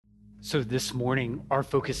So this morning, our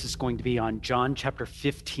focus is going to be on John chapter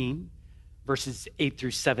 15, verses 8 through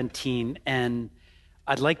 17. And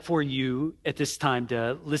I'd like for you at this time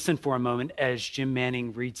to listen for a moment as Jim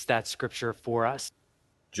Manning reads that scripture for us.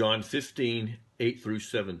 John 15, 8 through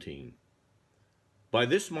 17. By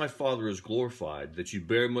this my Father is glorified, that you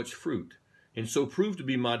bear much fruit, and so prove to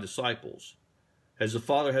be my disciples. As the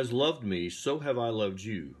Father has loved me, so have I loved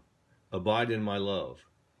you. Abide in my love.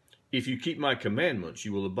 If you keep my commandments,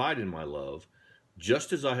 you will abide in my love,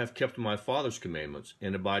 just as I have kept my Father's commandments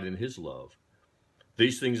and abide in his love.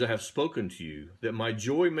 These things I have spoken to you, that my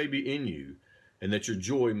joy may be in you, and that your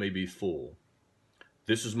joy may be full.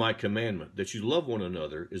 This is my commandment, that you love one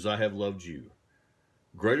another as I have loved you.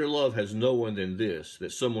 Greater love has no one than this,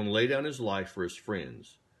 that someone lay down his life for his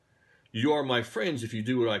friends. You are my friends if you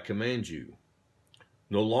do what I command you.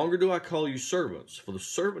 No longer do I call you servants, for the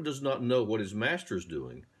servant does not know what his master is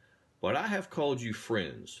doing, but I have called you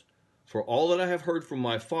friends. For all that I have heard from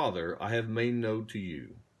my Father I have made known to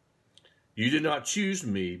you. You did not choose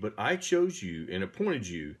me, but I chose you and appointed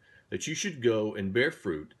you that you should go and bear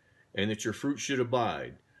fruit, and that your fruit should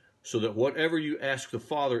abide, so that whatever you ask the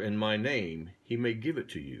Father in my name, he may give it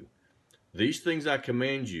to you. These things I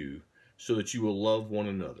command you, so that you will love one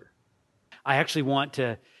another. I actually want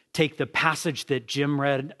to take the passage that Jim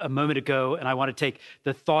read a moment ago, and I want to take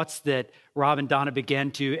the thoughts that Rob and Donna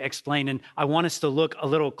began to explain, and I want us to look a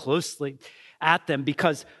little closely at them,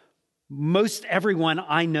 because most everyone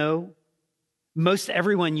I know, most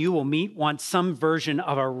everyone you will meet wants some version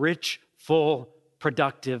of a rich, full,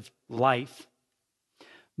 productive life.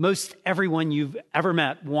 Most everyone you've ever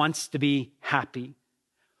met wants to be happy.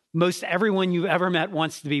 Most everyone you've ever met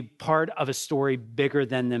wants to be part of a story bigger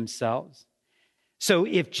than themselves. So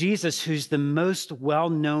if Jesus, who's the most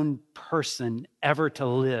well-known person ever to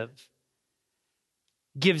live,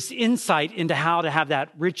 gives insight into how to have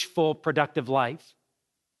that rich, full, productive life,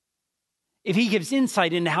 if he gives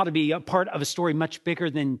insight into how to be a part of a story much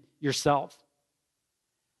bigger than yourself,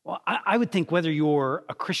 well, I would think whether you're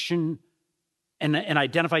a Christian and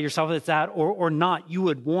identify yourself as that or not, you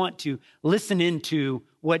would want to listen into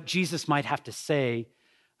what Jesus might have to say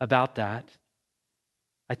about that.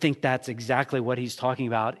 I think that's exactly what he's talking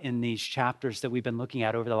about in these chapters that we've been looking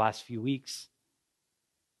at over the last few weeks.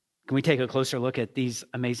 Can we take a closer look at these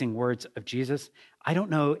amazing words of Jesus? I don't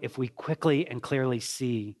know if we quickly and clearly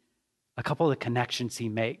see a couple of the connections he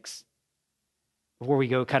makes. Before we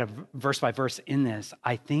go kind of verse by verse in this,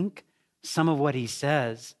 I think some of what he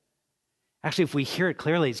says, actually, if we hear it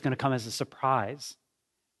clearly, it's going to come as a surprise.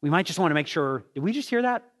 We might just want to make sure, did we just hear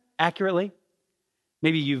that accurately?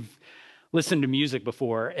 Maybe you've listened to music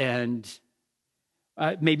before, and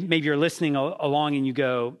maybe you're listening along and you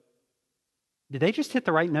go, did they just hit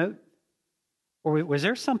the right note? Or was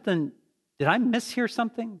there something, did I mishear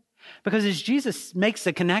something? Because as Jesus makes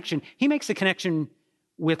a connection, he makes a connection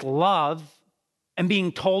with love and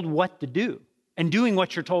being told what to do and doing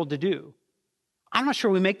what you're told to do. I'm not sure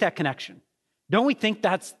we make that connection. Don't we think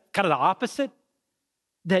that's kind of the opposite?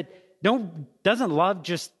 That doesn't love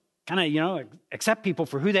just kind of, accept people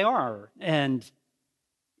for who they are? And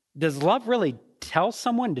does love really tell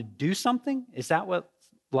someone to do something? Is that what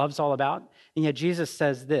love's all about? And yet Jesus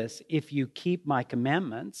says this, if you keep my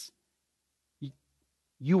commandments,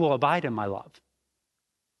 you will abide in my love,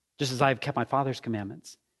 just as I have kept my Father's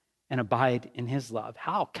commandments and abide in his love.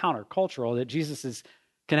 How countercultural that Jesus is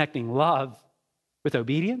connecting love with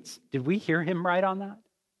obedience. Did we hear him right on that?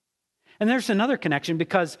 And there's another connection,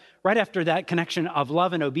 because right after that connection of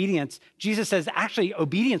love and obedience, Jesus says, actually,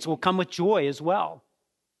 obedience will come with joy as well.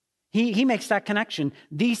 He makes that connection.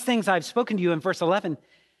 These things I've spoken to you in verse 11,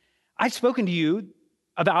 I've spoken to you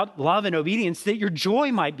about love and obedience that your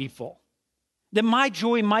joy might be full, that my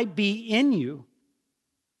joy might be in you.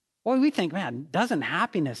 Boy, we think, man, doesn't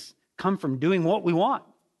happiness come from doing what we want?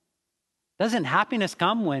 Doesn't happiness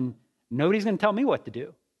come when nobody's going to tell me what to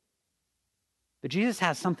do? But Jesus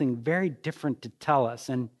has something very different to tell us.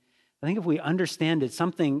 And I think if we understand it,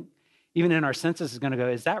 something even in our senses is going to go,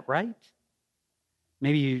 is that right?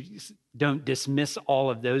 Maybe you don't dismiss all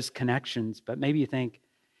of those connections, but maybe you think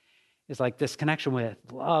it's like this connection with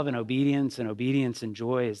love and obedience and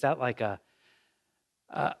joy. Is that like a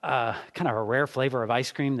kind of a rare flavor of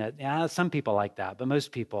ice cream that, yeah, some people like that, but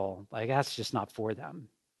most people, like, that's just not for them?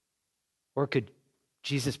 Or could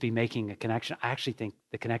Jesus be making a connection? I actually think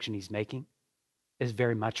the connection he's making is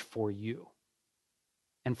very much for you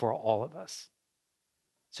and for all of us.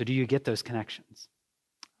 So do you get those connections?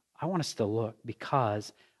 I want us to look,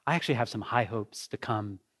 because I actually have some high hopes to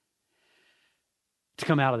come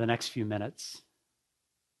out of the next few minutes.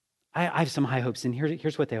 I have some high hopes, and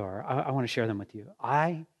here's what they are. I want to share them with you.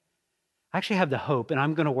 I I actually have the hope, and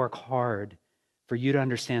I'm going to work hard for you to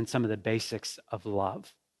understand some of the basics of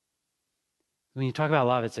love. When you talk about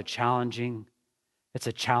love, it's a challenging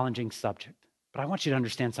subject, but I want you to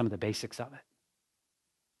understand some of the basics of it.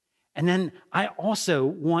 And then I also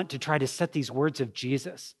want to try to set these words of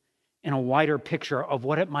Jesus in a wider picture of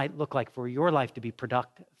what it might look like for your life to be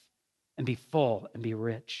productive and be full and be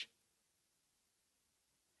rich.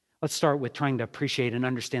 Let's start with trying to appreciate and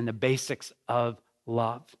understand the basics of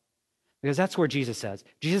love, because that's where Jesus says.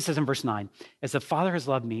 Jesus says in verse 9, as the Father has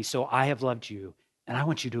loved me, so I have loved you, and I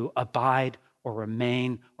want you to abide or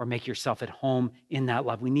remain or make yourself at home in that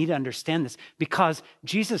love. We need to understand this because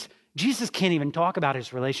Jesus can't even talk about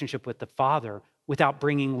his relationship with the Father without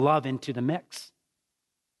bringing love into the mix.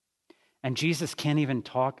 And Jesus can't even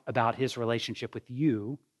talk about his relationship with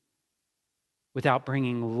you without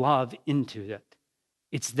bringing love into it.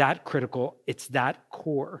 It's that critical. It's that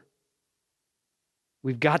core.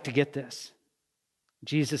 We've got to get this.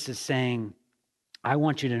 Jesus is saying, I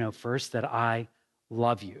want you to know first that I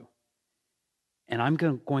love you. And I'm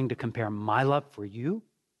going to compare my love for you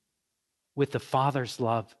with the Father's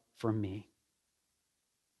love for me.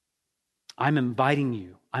 I'm inviting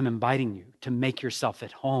you to make yourself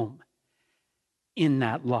at home in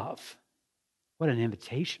that love. What an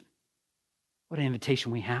invitation. What an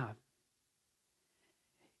invitation we have.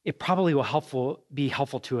 It probably will be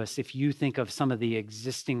helpful to us if you think of some of the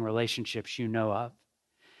existing relationships you know of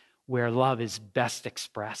where love is best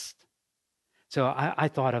expressed. So I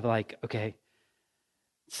thought of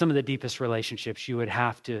some of the deepest relationships you'd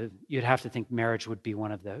have to think marriage would be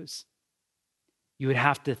one of those. You would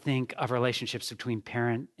have to think of relationships between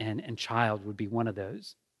parent and child would be one of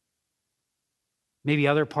those. Maybe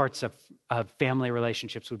other parts of family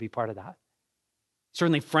relationships would be part of that.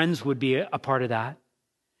 Certainly friends would be a part of that.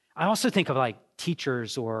 I also think of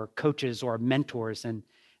teachers or coaches or mentors and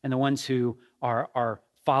the ones who are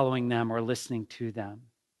following them or listening to them.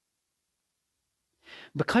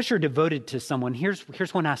 Because you're devoted to someone,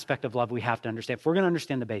 here's one aspect of love we have to understand. If we're going to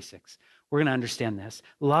understand the basics, we're going to understand this.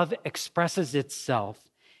 Love expresses itself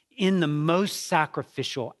in the most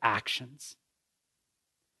sacrificial actions.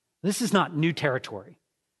 This is not new territory,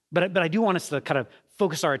 but I do want us to kind of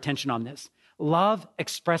focus our attention on this. Love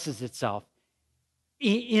expresses itself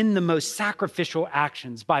in the most sacrificial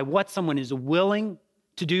actions by what someone is willing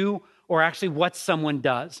to do or actually what someone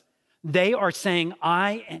does. They are saying,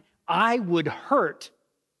 I would hurt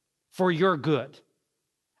for your good.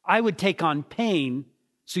 I would take on pain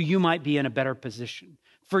so you might be in a better position.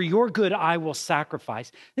 For your good, I will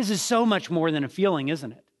sacrifice. This is so much more than a feeling,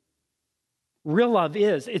 isn't it? Real love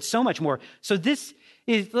it's so much more. So this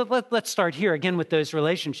is, let's start here again with those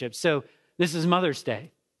relationships. So this is Mother's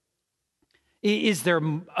Day. Is there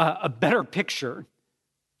a better picture,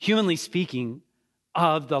 humanly speaking,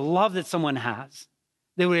 of the love that someone has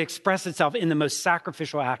that would express itself in the most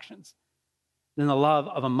sacrificial actions than the love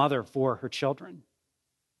of a mother for her children?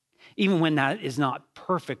 Even when that is not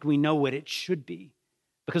perfect, we know what it should be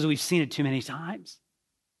because we've seen it too many times.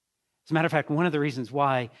 As a matter of fact, one of the reasons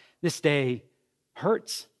why this day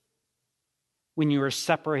hurts when you are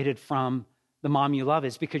separated from the mom you love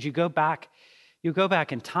is because you go back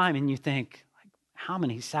in time and you think, how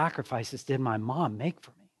many sacrifices did my mom make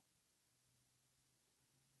for me?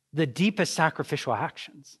 The deepest sacrificial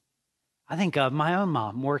actions. I think of my own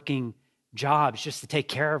mom working jobs just to take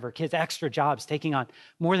care of her kids, extra jobs, taking on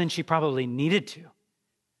more than she probably needed to,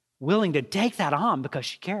 willing to take that on because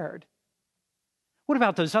she cared. What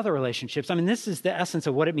about those other relationships? I mean, this is the essence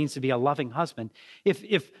of what it means to be a loving husband.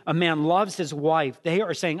 If a man loves his wife, they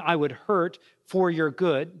are saying, I would hurt for your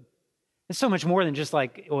good. It's so much more than just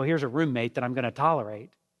here's a roommate that I'm going to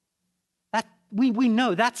tolerate. That we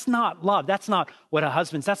know that's not love. That's not what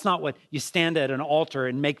that's not what you stand at an altar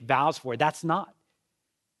and make vows for. That's not.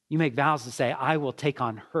 You make vows to say, I will take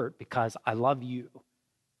on hurt because I love you.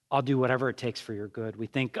 I'll do whatever it takes for your good. We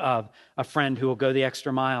think of a friend who will go the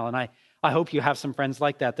extra mile, and I hope you have some friends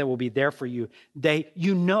like that will be there for you.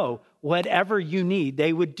 Whatever you need,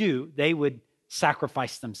 they would do. They would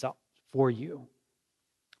sacrifice themselves for you.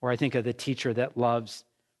 Or I think of the teacher that loves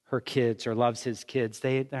her kids or loves his kids.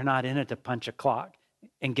 They're not in it to punch a clock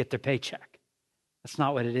and get their paycheck. That's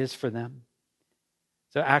not what it is for them.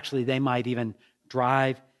 So actually, they might even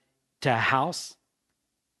drive to a house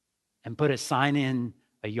and put a sign in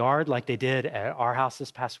a yard like they did at our house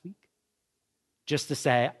this past week, just to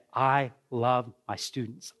say, I love my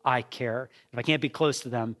students. I care. If I can't be close to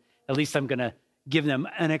them, at least I'm going to give them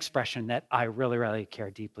an expression that I really, really care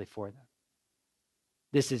deeply for them.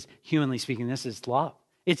 This is, humanly speaking, this is love.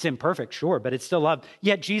 It's imperfect, sure, but it's still love.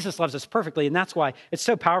 Yet Jesus loves us perfectly, and that's why it's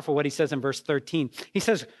so powerful what he says in verse 13. He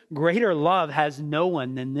says, greater love has no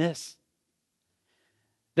one than this,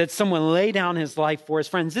 that someone lay down his life for his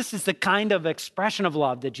friends. This is the kind of expression of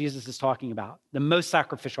love that Jesus is talking about, the most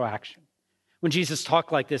sacrificial action. When Jesus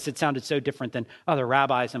talked like this, it sounded so different than other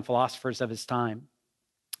rabbis and philosophers of his time.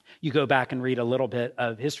 You go back and read a little bit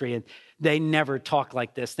of history, and they never talked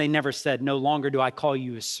like this. They never said, no longer do I call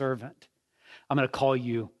you a servant. I'm going to call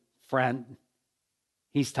you friend.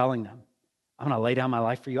 He's telling them, I'm going to lay down my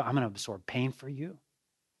life for you. I'm going to absorb pain for you.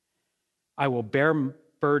 I will bear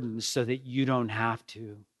burdens so that you don't have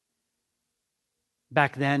to.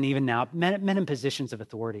 Back then, even now, men in positions of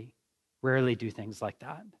authority rarely do things like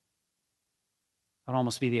that. It'd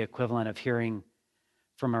almost be the equivalent of hearing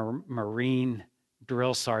from a Marine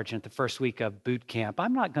drill sergeant the first week of boot camp,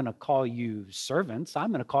 I'm not going to call you servants.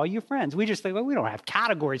 I'm going to call you friends. We just think, well, we don't have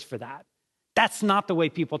categories for that. That's not the way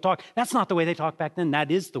people talk. That's not the way they talked back then.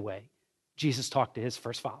 That is the way Jesus talked to his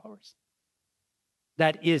first followers.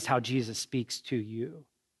 That is how Jesus speaks to you.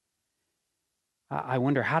 I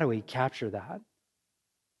wonder, how do we capture that?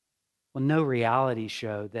 Well, no reality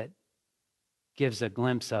show that gives a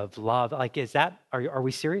glimpse of love. Like, is that, are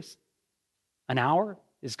we serious? An hour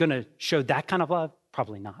is going to show that kind of love?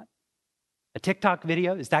 Probably not. A TikTok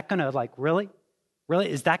video, is that going to really?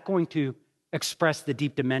 Is that going to express the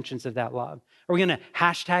deep dimensions of that love? Are we going to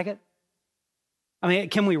hashtag it? I mean,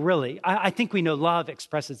 can we really? I think we know love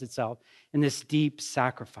expresses itself in this deep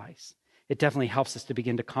sacrifice. It definitely helps us to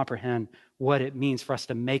begin to comprehend what it means for us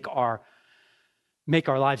to make our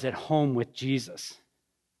lives at home with Jesus,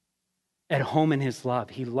 at home in his love.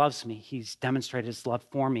 He loves me. He's demonstrated his love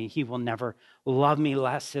for me. He will never love me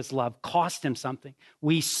less. His love cost him something.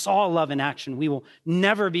 We saw love in action. We will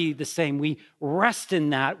never be the same. We rest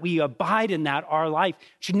in that. We abide in that. Our life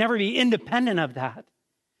should never be independent of that.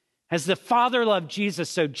 As the Father loved Jesus,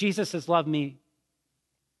 so Jesus has loved me.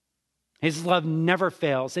 His love never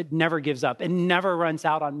fails. It never gives up. It never runs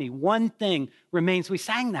out on me. One thing remains. We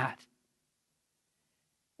sang that.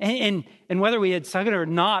 And whether we had sung it or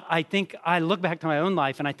not, I think I look back to my own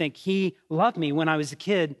life and I think he loved me when I was a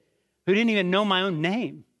kid who didn't even know my own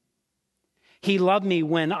name. He loved me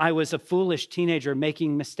when I was a foolish teenager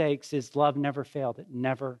making mistakes. His love never failed. It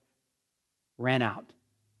never ran out.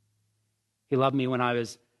 He loved me when I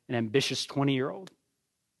was an ambitious 20-year-old.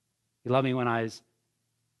 He loved me when I was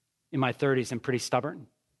in my 30s and pretty stubborn.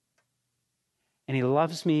 And he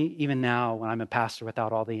loves me even now when I'm a pastor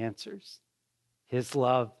without all the answers. His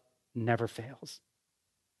love never fails.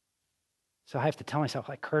 So I have to tell myself,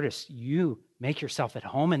 like, Curtis, you make yourself at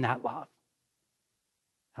home in that love.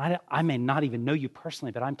 I may not even know you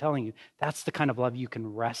personally, but I'm telling you, that's the kind of love you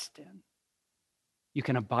can rest in. You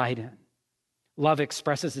can abide in. Love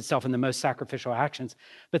expresses itself in the most sacrificial actions,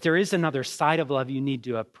 but there is another side of love you need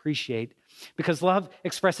to appreciate, because love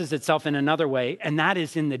expresses itself in another way, and that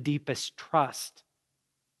is in the deepest trust.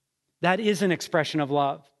 That is an expression of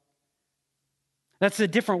love. That's a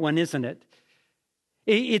different one, isn't it?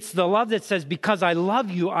 It's the love that says, because I love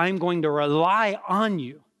you, I'm going to rely on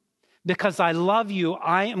you. Because I love you,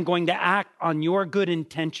 I am going to act on your good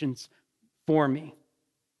intentions for me.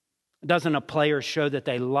 Doesn't a player show that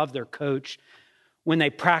they love their coach when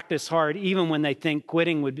they practice hard, even when they think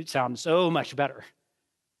quitting would sound so much better?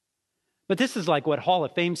 But this is like what Hall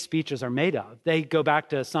of Fame speeches are made of. They go back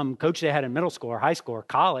to some coach they had in middle school or high school or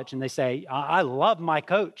college, and they say, I love my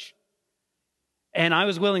coach. And I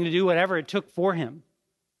was willing to do whatever it took for him.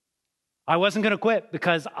 I wasn't going to quit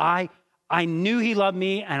because I knew he loved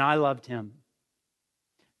me and I loved him.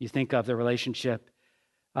 You think of the relationship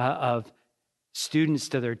of students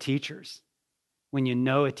to their teachers. When you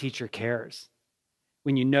know a teacher cares.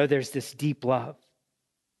 When you know there's this deep love.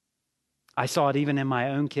 I saw it even in my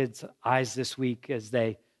own kids' eyes this week as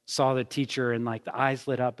they saw the teacher, and the eyes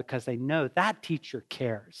lit up because they know that teacher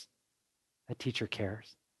cares. That teacher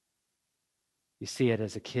cares. You see it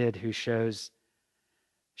as a kid who shows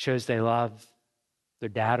they love their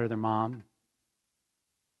dad or their mom.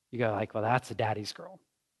 You go well, that's a daddy's girl.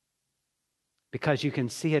 Because you can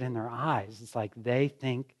see it in their eyes. It's like they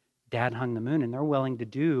think dad hung the moon, and they're willing to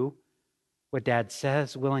do what dad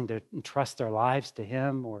says, willing to entrust their lives to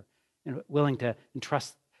him, or willing to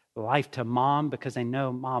entrust life to mom because they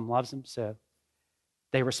know mom loves them, so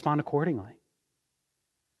they respond accordingly.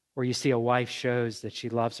 Or you see a wife shows that she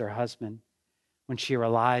loves her husband when she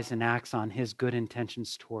relies and acts on his good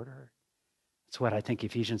intentions toward her. That's what I think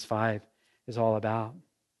Ephesians 5 is all about.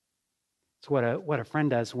 It's what a friend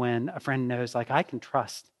does when a friend knows, I can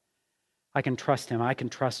trust him. I can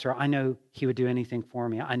trust her. I know he would do anything for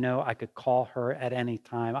me. I know I could call her at any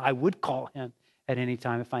time. I would call him at any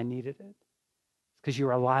time if I needed it. Because you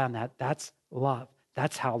rely on that. That's love.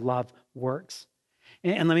 That's how love works.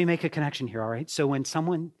 And let me make a connection here, all right? So when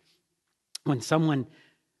someone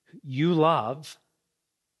you love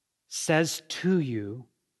says to you,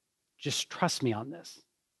 just trust me on this,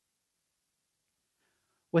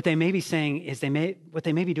 what they may be saying is what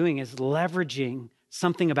they may be doing is leveraging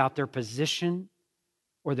something about their position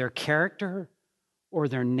or their character or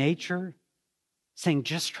their nature, saying,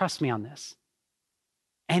 just trust me on this.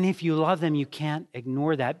 And if you love them, you can't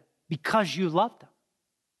ignore that because you love them.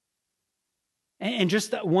 And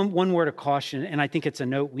just one word of caution, and I think it's a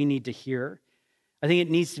note we need to hear. I think it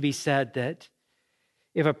needs to be said that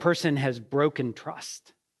if a person has broken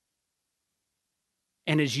trust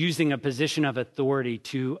and is using a position of authority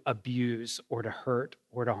to abuse or to hurt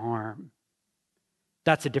or to harm,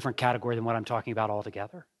 that's a different category than what I'm talking about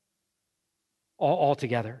altogether.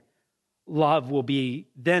 Altogether. Love will be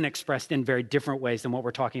then expressed in very different ways than what we're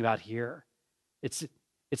talking about here. It's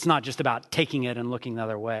not just about taking it and looking the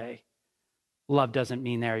other way. Love doesn't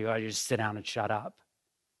mean there you ought to just sit down and shut up.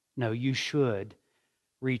 No, you should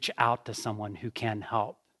reach out to someone who can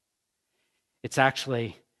help. It's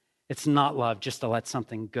not love just to let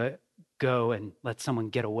something go and let someone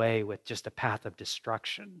get away with just a path of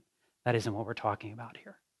destruction. That isn't what we're talking about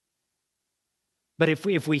here. But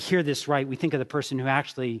if we hear this right, we think of the person who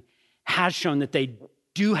actually has shown that they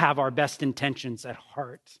do have our best intentions at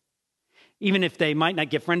heart. Even if they might not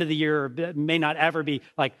get friend of the year or may not ever be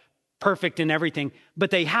like perfect in everything, but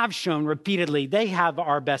they have shown repeatedly they have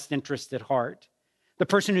our best interest at heart. The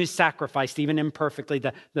person who's sacrificed, even imperfectly,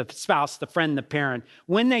 the spouse, the friend, the parent,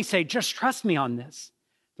 when they say, just trust me on this,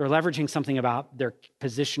 they're leveraging something about their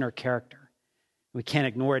position or character. We can't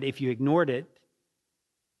ignore it. If you ignored it,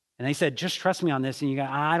 and they said, just trust me on this, and you go,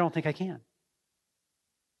 I don't think I can.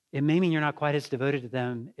 It may mean you're not quite as devoted to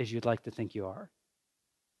them as you'd like to think you are.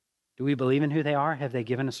 Do we believe in who they are? Have they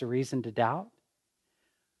given us a reason to doubt?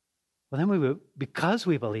 Well, then because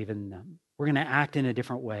we believe in them, we're going to act in a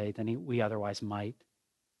different way than we otherwise might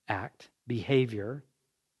act. Behavior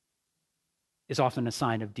is often a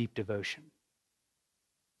sign of deep devotion.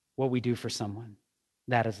 What we do for someone,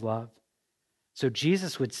 that is love. So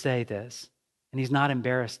Jesus would say this, and he's not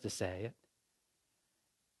embarrassed to say it.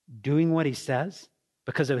 Doing what he says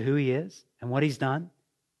because of who he is and what he's done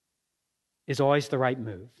is always the right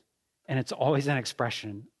move. And it's always an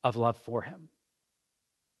expression of love for him.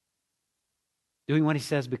 Doing what he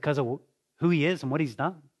says because of who he is and what he's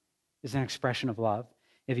done is an expression of love.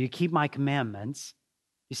 If you keep my commandments,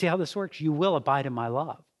 you see how this works? You will abide in my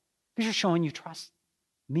love because you're showing you trust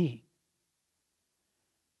me.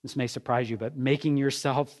 This may surprise you, but making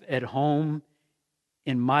yourself at home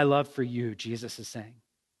in my love for you, Jesus is saying,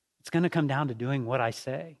 it's going to come down to doing what I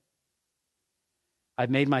say. I've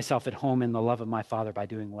made myself at home in the love of my Father by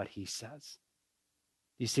doing what he says.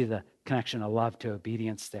 You see the connection of love to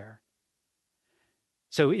obedience there.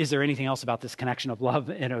 So is there anything else about this connection of love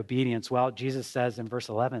and obedience? Well, Jesus says in verse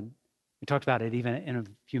 11, we talked about it even in a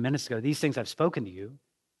few minutes ago, these things I've spoken to you,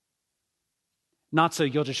 not so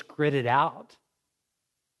you'll just grit it out,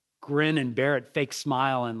 grin and bear it, fake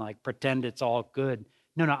smile and like pretend it's all good.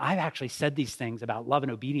 No, I've actually said these things about love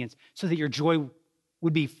and obedience so that your joy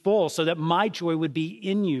would be full, so that my joy would be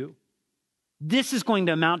in you. This is going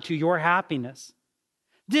to amount to your happiness.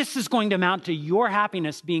 This is going to amount to your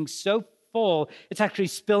happiness being so full, it's actually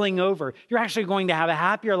spilling over. You're actually going to have a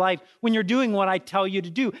happier life when you're doing what I tell you to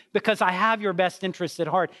do because I have your best interests at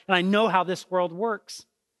heart and I know how this world works.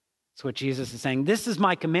 That's what Jesus is saying. This is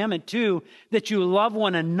my commandment too, that you love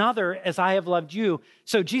one another as I have loved you.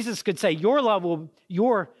 So Jesus could say, your life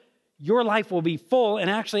will be full, and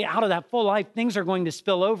actually out of that full life, things are going to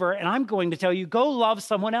spill over, and I'm going to tell you, go love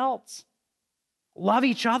someone else. Love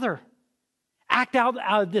each other. Act out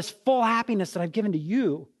of this full happiness that I've given to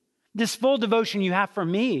you, this full devotion you have for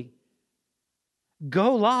me.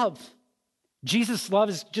 Go love. Jesus' love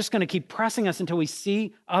is just going to keep pressing us until we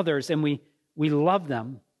see others and we love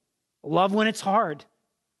them. Love when it's hard.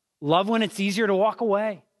 Love when it's easier to walk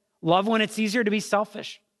away. Love when it's easier to be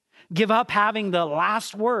selfish. Give up having the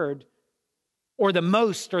last word or the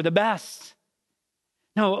most or the best.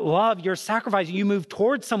 No, love, you're sacrificing. You move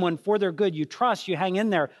towards someone for their good. You trust, you hang in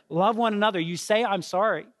there. Love one another. You say, I'm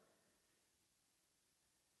sorry.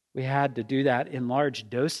 We had to do that in large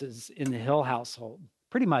doses in the Hill household.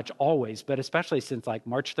 Pretty much always, but especially since like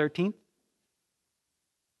March 13th.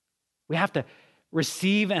 We have to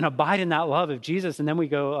receive and abide in that love of Jesus. And then we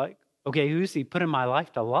go like, okay, who's he put in my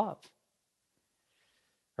life to love?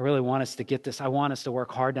 I really want us to get this. I want us to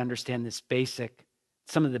work hard to understand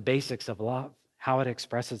some of the basics of love, how it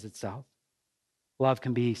expresses itself. love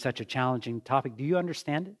can be such a challenging topic. Do you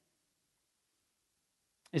understand it?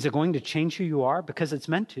 Is it going to change who you are? Because it's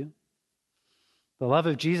meant to. The love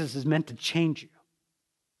of Jesus is meant to change you.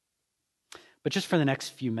 But just for the next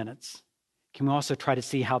few minutes, can we also try to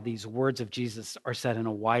see how these words of Jesus are set in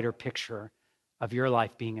a wider picture of your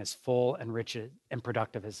life being as full and rich and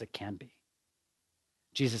productive as it can be?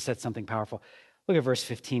 Jesus said something powerful. Look at verse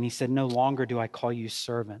 15. He said, "No longer do I call you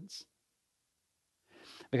servants."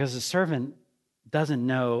 Because a servant doesn't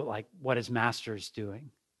know what his master is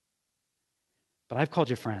doing. But I've called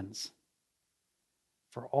you friends.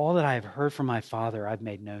 For all that I have heard from my Father, I've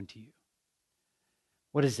made known to you.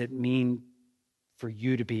 What does it mean for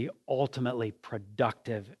you to be ultimately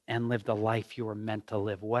productive and live the life you were meant to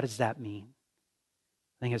live? What does that mean?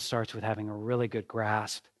 I think it starts with having a really good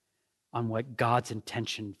grasp on what God's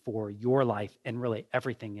intention for your life and really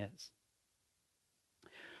everything is.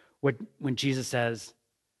 When Jesus says,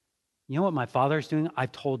 "You know what my Father is doing?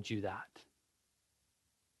 I've told you that."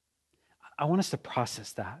 I want us to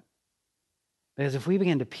process that. Because if we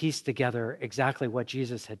begin to piece together exactly what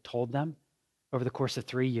Jesus had told them over the course of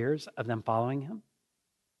 3 years of them following him,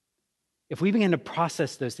 if we begin to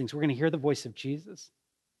process those things, we're going to hear the voice of Jesus.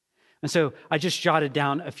 And so I just jotted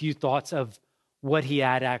down a few thoughts of what he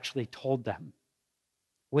had actually told them,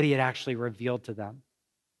 what he had actually revealed to them.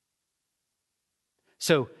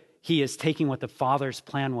 So he is taking what the Father's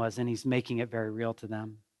plan was and he's making it very real to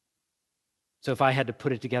them. So if I had to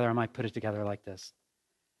put it together, I might put it together like this.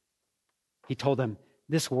 He told them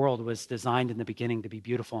this world was designed in the beginning to be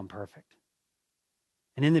beautiful and perfect.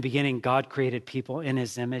 And in the beginning, God created people in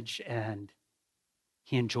his image and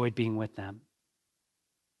he enjoyed being with them.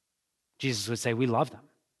 Jesus would say, we love them.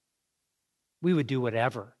 We would do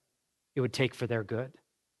whatever it would take for their good.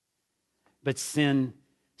 But sin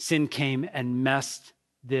came and messed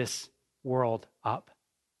this world up.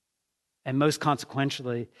 And most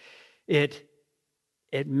consequentially, it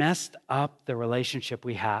messed up the relationship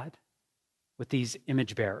we had with these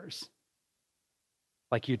image bearers,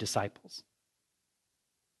 like you disciples.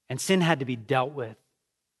 And sin had to be dealt with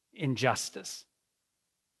in justice.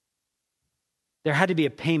 There had to be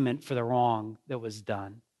a payment for the wrong that was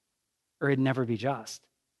done, or it'd never be just.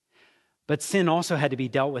 But sin also had to be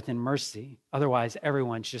dealt with in mercy. Otherwise,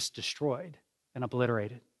 everyone's just destroyed and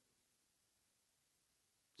obliterated.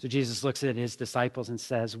 So Jesus looks at his disciples and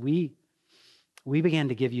says, we began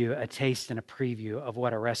to give you a taste and a preview of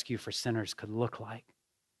what a rescue for sinners could look like.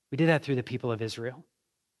 We did that through the people of Israel,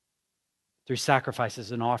 through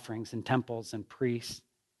sacrifices and offerings and temples and priests.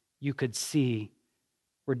 You could see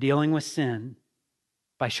we're dealing with sin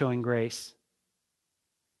by showing grace.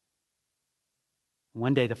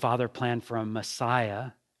 One day the Father planned for a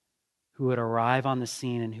Messiah who would arrive on the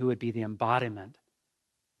scene and who would be the embodiment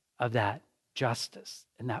of that justice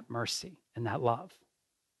and that mercy and that love.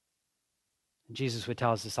 And Jesus would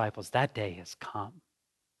tell his disciples, that day has come.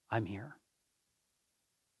 I'm here.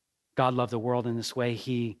 God loved the world in this way.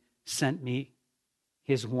 He sent me,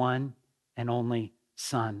 his one and only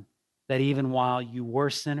Son, that even while you were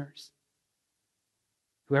sinners,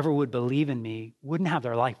 whoever would believe in me wouldn't have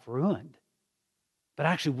their life ruined, but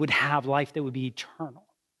actually would have life that would be eternal.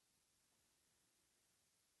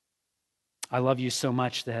 I love you so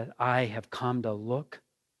much that I have come to look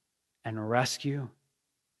and rescue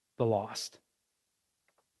the lost.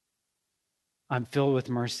 I'm filled with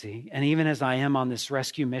mercy. And even as I am on this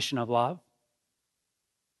rescue mission of love,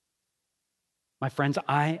 my friends,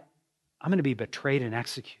 I'm going to be betrayed and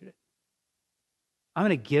executed. I'm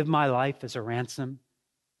going to give my life as a ransom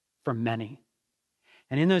for many.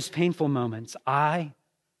 And in those painful moments, I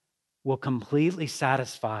will completely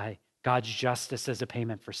satisfy God's justice as a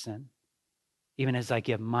payment for sin, even as I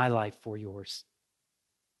give my life for yours.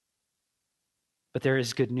 But there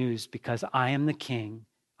is good news, because I am the King.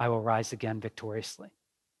 I will rise again victoriously,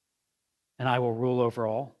 and I will rule over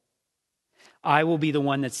all. I will be the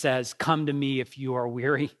one that says, come to me if you are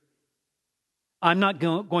weary. I'm not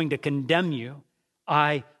going to condemn you.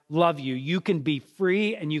 I love you. You can be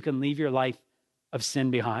free and you can leave your life of sin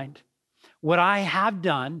behind. What I have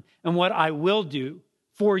done and what I will do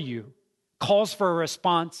for you calls for a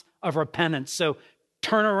response of repentance. So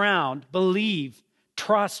turn around, believe,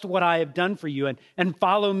 trust what I have done for you, and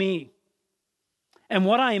follow me. And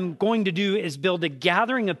what I am going to do is build a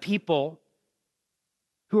gathering of people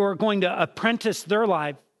who are going to apprentice their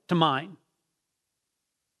life to mine.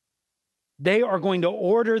 They are going to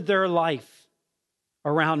order their life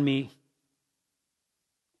around me.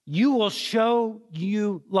 You will show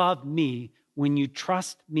you love me when you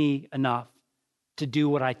trust me enough to do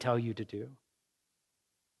what I tell you to do.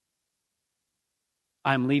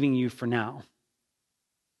 I'm leaving you for now.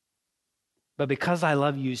 But because I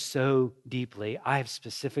love you so deeply, I have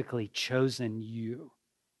specifically chosen you.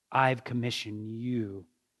 I've commissioned you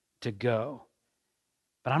to go.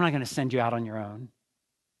 But I'm not going to send you out on your own.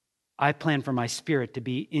 I plan for my Spirit to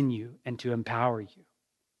be in you and to empower you.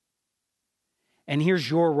 And here's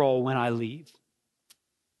your role when I leave.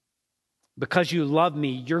 Because you love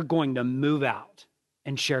me, you're going to move out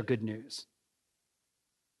and share good news.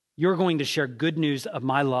 You're going to share good news of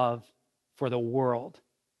my love for the world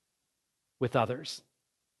with others.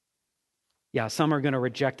 Yeah, some are going to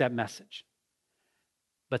reject that message,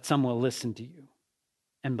 but some will listen to you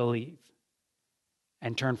and believe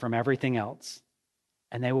and turn from everything else,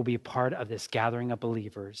 and they will be a part of this gathering of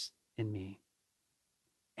believers in me.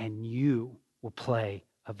 And you will play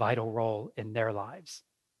a vital role in their lives,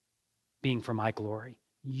 being for my glory.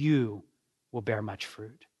 You will bear much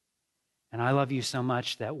fruit. And I love you so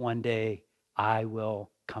much that one day I will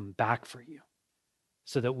come back for you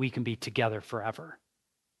so that we can be together forever.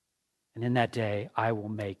 And in that day, I will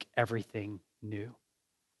make everything new.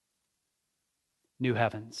 New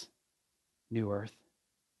heavens, new earth.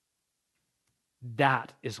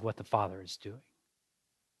 That is what the Father is doing.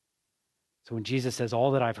 So when Jesus says,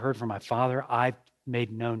 all that I've heard from my Father, I've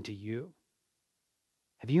made known to you.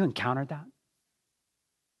 Have you encountered that?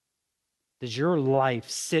 Does your life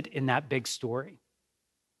sit in that big story?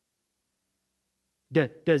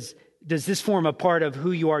 Does this form a part of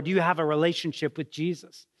who you are? Do you have a relationship with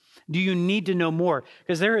Jesus? Do you need to know more?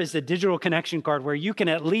 Because there is a digital connection card where you can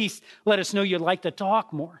at least let us know you'd like to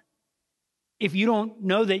talk more. If you don't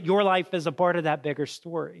know that your life is a part of that bigger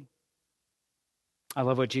story. I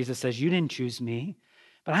love what Jesus says. You didn't choose me,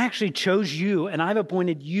 but I actually chose you, and I've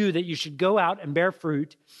appointed you that you should go out and bear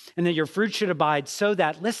fruit, and that your fruit should abide so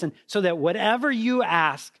that, listen, so that whatever you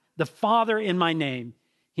ask the Father in my name,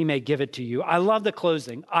 he may give it to you. I love the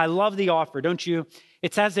closing. I love the offer, don't you?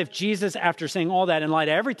 It's as if Jesus, after saying all that, in light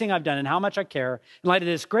of everything I've done and how much I care, in light of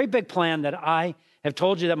this great big plan that I have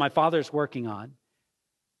told you that my Father is working on.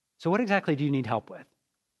 So what exactly do you need help with?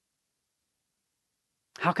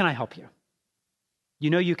 How can I help you?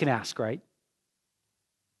 You know you can ask, right?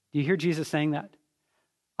 Do you hear Jesus saying that?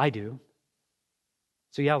 I do.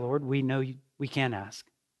 So yeah, Lord, we know we can ask.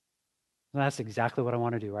 Well, that's exactly what I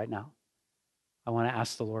want to do right now. I want to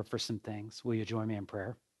ask the Lord for some things. Will you join me in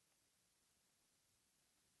prayer?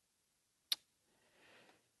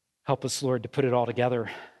 Help us, Lord, to put it all together.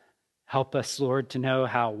 Help us, Lord, to know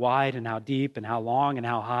how wide and how deep and how long and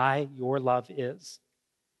how high your love is.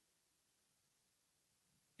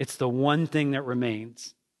 It's the one thing that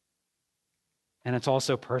remains. And it's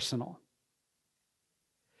also personal.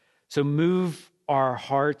 So move our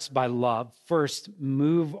hearts by love. First,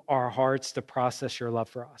 move our hearts to process your love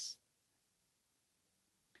for us.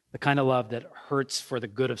 The kind of love that hurts for the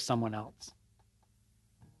good of someone else.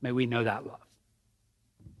 May we know that love.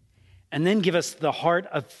 And then give us the heart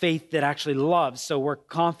of faith that actually loves, so we're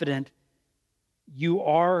confident you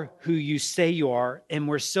are who you say you are, and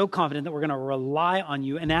we're so confident that we're going to rely on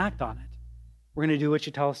you and act on it. We're going to do what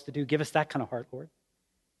you tell us to do. Give us that kind of heart, Lord.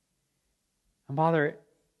 And Father,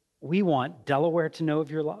 we want Delaware to know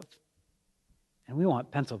of your love. And we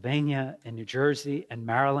want Pennsylvania and New Jersey and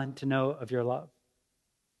Maryland to know of your love.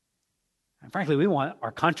 And frankly, we want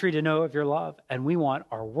our country to know of your love, and we want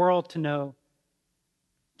our world to know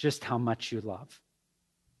just how much you love.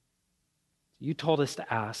 You told us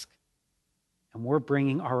to ask, and we're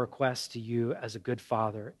bringing our request to you as a good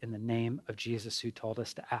Father in the name of Jesus, who told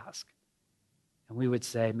us to ask. And we would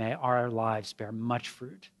say, may our lives bear much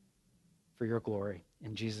fruit for your glory.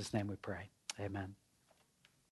 In Jesus' name we pray. Amen.